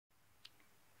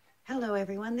Hello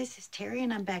everyone, this is Terry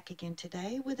and I'm back again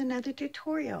today with another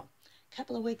tutorial. A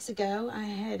couple of weeks ago I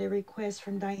had a request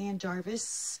from Diane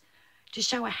Jarvis to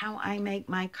show how I make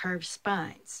my curved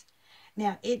spines.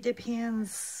 Now it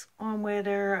depends on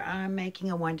whether I'm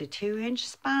making a 1 to 2 inch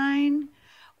spine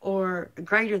or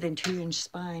greater than 2-inch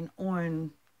spine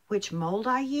on which mold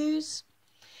I use.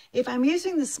 If I'm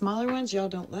using the smaller ones, y'all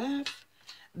don't laugh,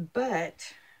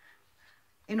 but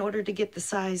in order to get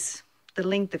the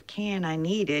length of can I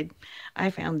needed,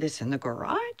 I found this in the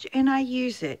garage and I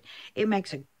use it. It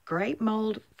makes a great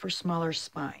mold for smaller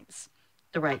spines.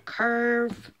 The right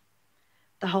curve,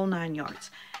 the whole 9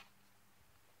 yards.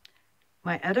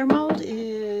 My other mold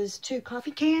is 2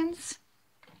 coffee cans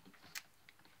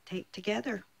taped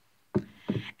together.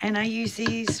 And I use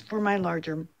these for my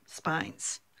larger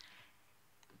spines.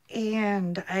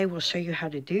 And I will show you how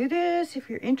to do this. If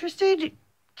you're interested,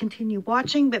 continue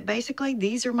watching, but basically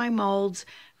these are my molds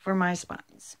for my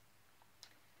spines.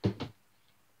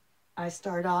 I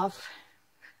start off,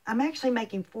 I'm actually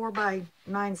making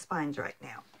 4x9 spines right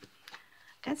now.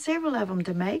 Got several of them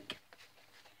to make.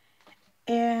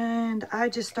 And I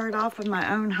just start off with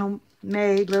my own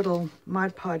homemade little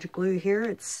Mod Podge glue here.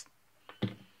 It's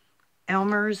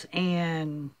Elmer's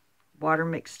and water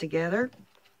mixed together.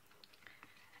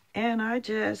 And I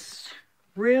just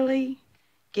really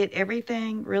get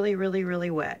everything really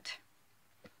wet.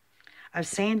 I've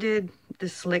sanded the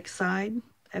slick side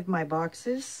of my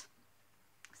boxes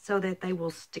so that they will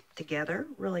stick together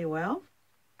really well.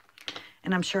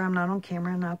 And I'm sure I'm not on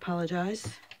camera and I apologize.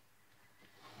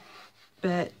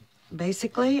 But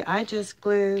basically I just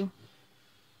glue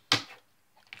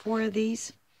 4 of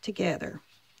these together.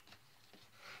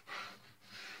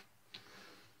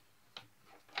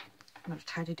 I'm going to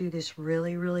try to do this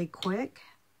really quick.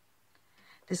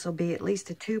 This will be at least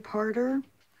a 2-parter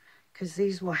because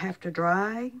these will have to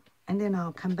dry. And then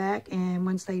I'll come back, and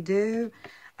once they do,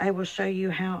 I will show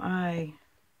you how I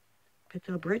put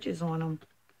the bridges on them.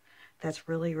 That's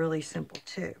really simple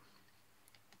too.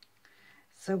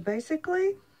 So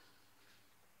basically,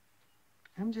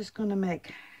 I'm just going to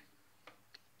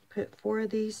put 4 of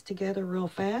these together real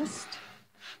fast.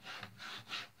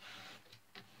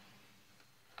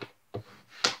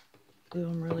 Glue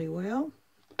them really well.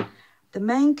 The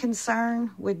main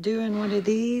concern with doing one of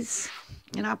these,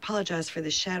 and I apologize for the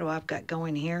shadow I've got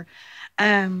going here,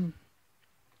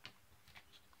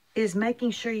 is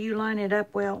making sure you line it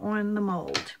up well on the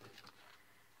mold.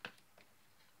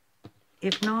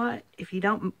 If not, if you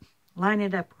don't line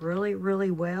it up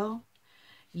really well,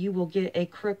 you will get a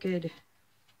crooked,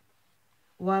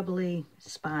 wobbly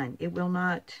spine. It will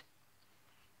not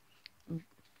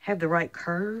have the right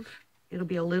curve. It'll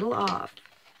be a little off.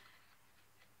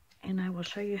 And I will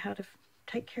show you how to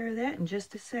take care of that in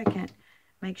just a second.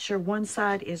 Make sure one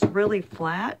side is really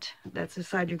flat. That's the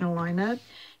side you're going to line up.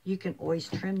 You can always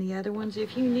trim the other ones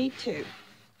if you need to.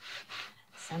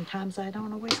 Sometimes I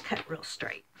don't always cut real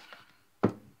straight.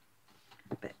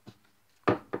 But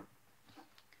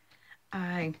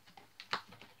I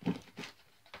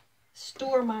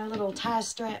store my little tie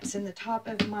straps in the top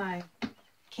of my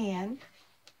can.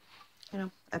 You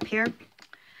know, up here.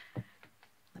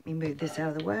 Let me move this out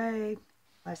of the way.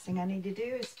 Last thing I need to do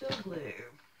is spill glue.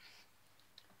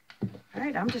 All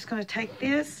right, I'm just going to take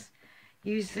this,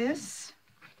 use this,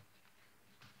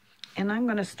 and I'm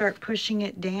going to start pushing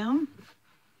it down.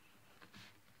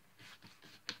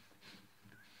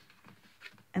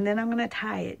 And then I'm going to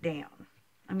tie it down.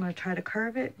 I'm going to try to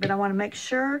curve it, but I want to make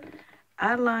sure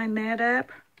I line that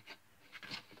up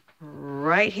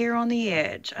right here on the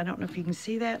edge. I don't know if you can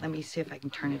see that. Let me see if I can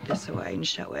turn it this way and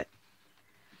show it.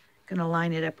 I'm going to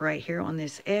line it up right here on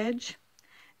this edge.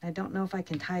 I don't know if I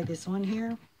can tie this on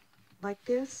here like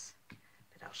this,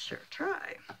 but I'll sure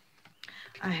try.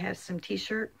 I have some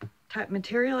t-shirt type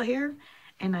material here,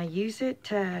 and I use it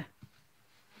to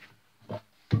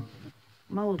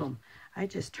mold them. I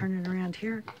just turn it around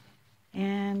here,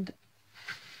 and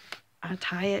I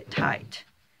tie it tight.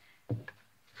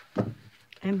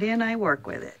 And then I work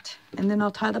with it. And then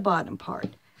I'll tie the bottom part.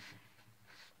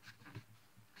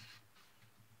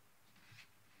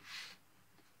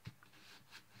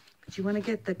 But you want to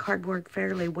get the cardboard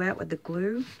fairly wet with the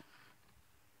glue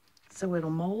so it'll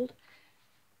mold. Of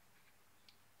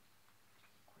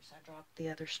course, I dropped the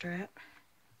other strap.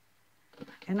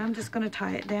 And I'm just going to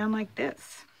tie it down like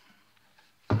this.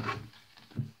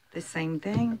 The same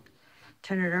thing.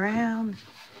 Turn it around.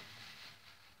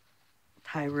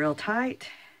 Tie real tight.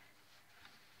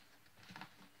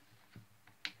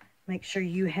 Make sure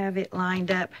you have it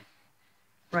lined up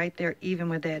right there, even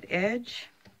with that edge.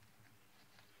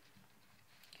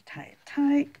 Tie it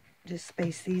tight. Just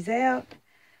space these out.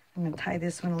 I'm going to tie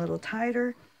this one a little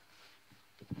tighter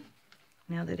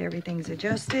now that everything's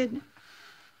adjusted.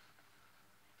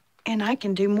 And I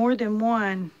can do more than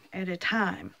one at a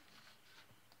time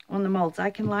on the molds. I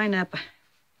can line up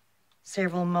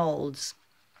several molds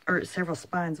or several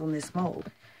spines on this mold.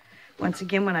 Once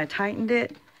again, when I tightened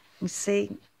it, you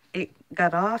see it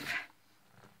got off.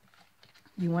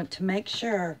 You want to make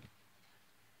sure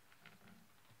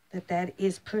that that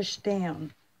is pushed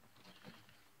down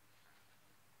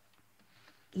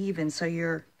even, so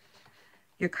your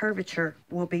curvature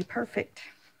will be perfect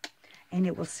and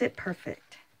it will sit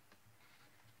perfect.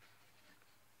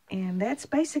 And that's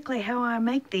basically how I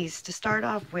make these to start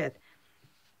off with.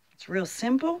 It's real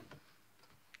simple.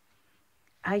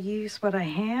 I use what I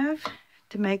have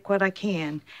to make what I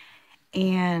can.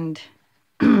 And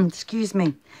excuse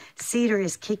me, cedar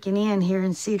is kicking in here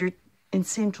in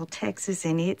Central Texas,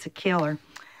 and it's a killer.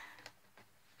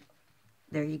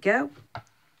 There you go.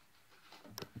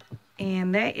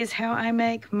 And that is how I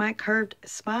make my curved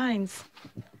spines,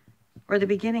 or the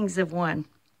beginnings of one.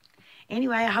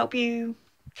 Anyway, I hope you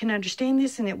can understand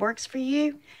this and it works for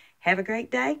you. Have a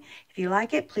great day. If you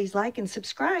like it, please like and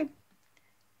subscribe.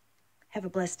 Have a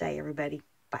blessed day, everybody.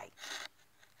 Bye.